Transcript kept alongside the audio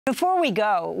Before we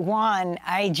go, Juan,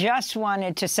 I just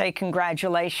wanted to say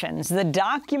congratulations. The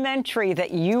documentary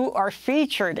that you are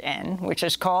featured in, which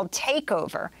is called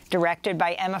Takeover, directed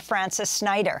by Emma Francis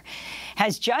Snyder,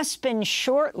 has just been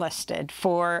shortlisted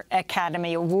for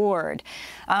Academy Award.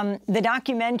 The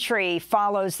documentary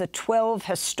follows the 12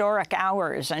 historic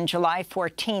hours on July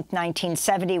 14,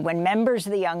 1970, when members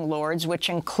of the Young Lords, which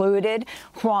included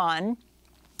Juan,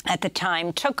 at the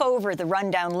time, took over the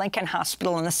rundown Lincoln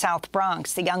Hospital in the South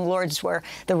Bronx. The Young Lords were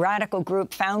the radical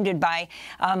group founded by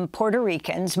Puerto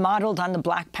Ricans, modeled on the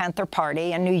Black Panther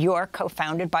Party in New York,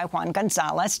 co-founded by Juan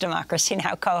González, Democracy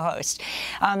Now! Co-host.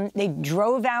 They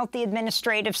drove out the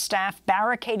administrative staff,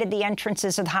 barricaded the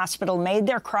entrances of the hospital, made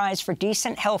their cries for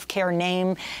decent health care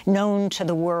known to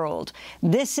the world.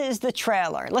 This is the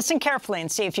trailer. Listen carefully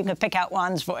and see if you can pick out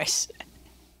Juan's voice.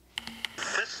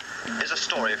 This is a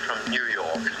story from New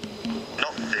York,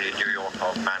 not the New York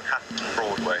of Manhattan and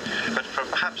Broadway, but from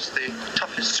perhaps the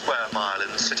toughest square mile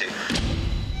in the city,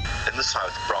 in the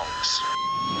South Bronx.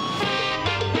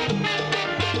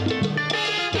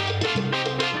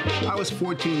 I was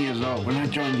 14 years old when I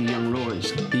joined the Young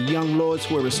Lords. The Young Lords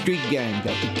were a street gang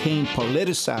that became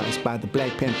politicized by the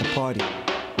Black Panther Party.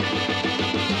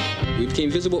 We became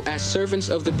visible as servants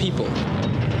of the people.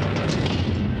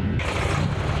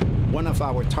 One of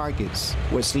our targets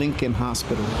was Lincoln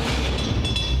Hospital.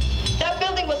 That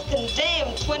building was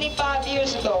condemned 25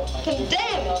 years ago.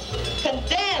 Condemned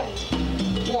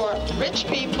for rich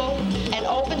people and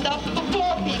opened up for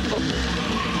poor people.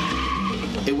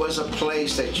 It was a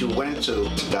place that you went to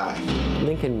die.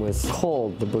 Lincoln was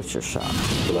called the butcher shop.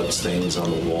 Blood stains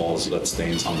on the walls, blood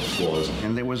stains on the floors.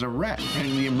 And there was a rat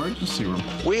in the emergency room.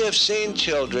 We have seen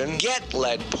children get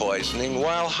lead poisoning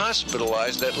while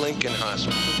hospitalized at Lincoln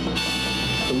Hospital.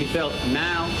 So we felt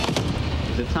now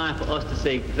is the time for us to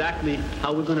say exactly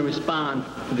how we're going to respond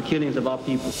to the killings of our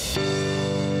people.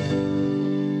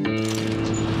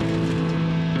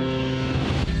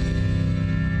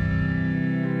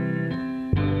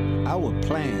 Our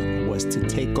plan was to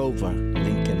take over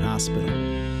Lincoln Hospital.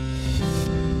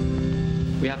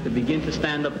 We have to begin to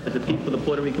stand up as a people, the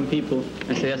Puerto Rican people,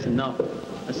 and say that's enough.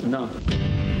 That's enough.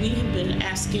 We have been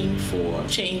asking for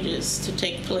changes to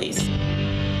take place,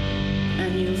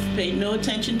 and you've paid no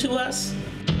attention to us.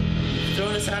 You've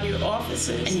thrown us out of your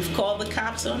offices, and you've called the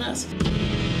cops on us.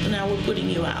 So now we're putting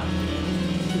you out.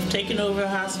 You've taken over a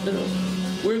hospital.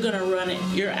 We're going to run it.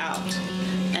 You're out.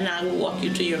 And I will walk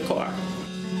you to your car.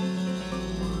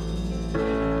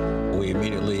 We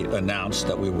immediately announced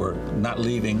that we were not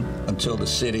leaving until the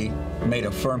city made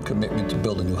a firm commitment to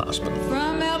build a new hospital.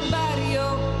 From El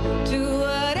Barrio to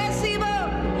Arecibo,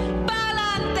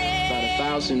 Palante.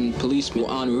 About 1,000 policemen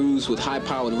on roofs with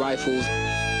high-powered rifles.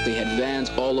 They had vans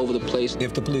all over the place.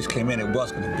 If the police came in, it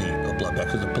was going to be a bloodbath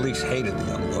because the police hated the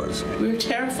Young Lords. We were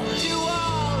terrified. To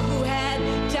all who had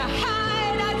to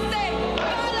hide, I say,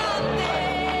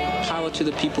 Palante. Power to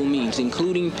the people means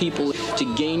including people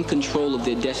to gain control of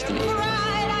their destiny.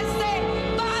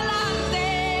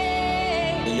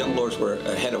 The Young Lords were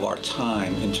ahead of our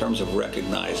time in terms of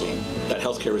recognizing that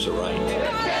healthcare is a right.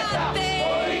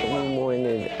 We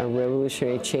wanted a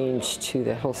revolutionary change to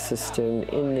the health system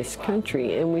in this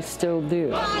country, and we still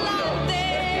do.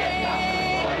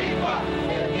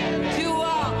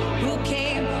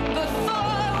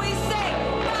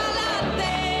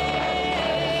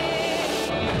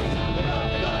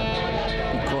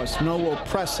 No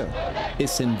oppressor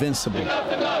is invincible.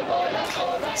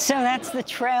 So that's the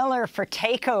trailer for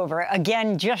Takeover.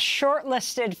 Again, just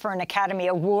shortlisted for an Academy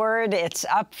Award. It's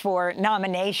up for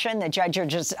nomination. The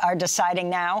judges are deciding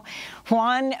now.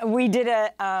 Juan, we did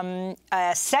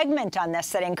a segment on this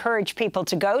that I encourage people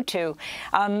to go to.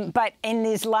 But in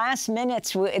these last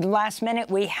minute,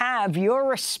 we have your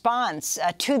response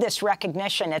to this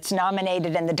recognition. It's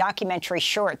nominated in the documentary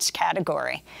shorts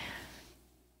category.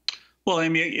 Well, I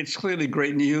mean, it's clearly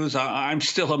great news. I'm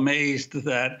still amazed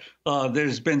that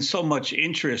there's been so much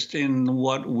interest in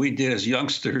what we did as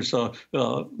youngsters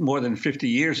more than 50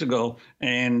 years ago.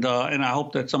 And I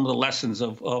hope that some of the lessons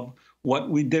of what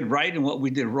we did right and what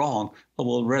we did wrong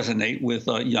will resonate with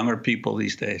younger people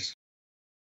these days.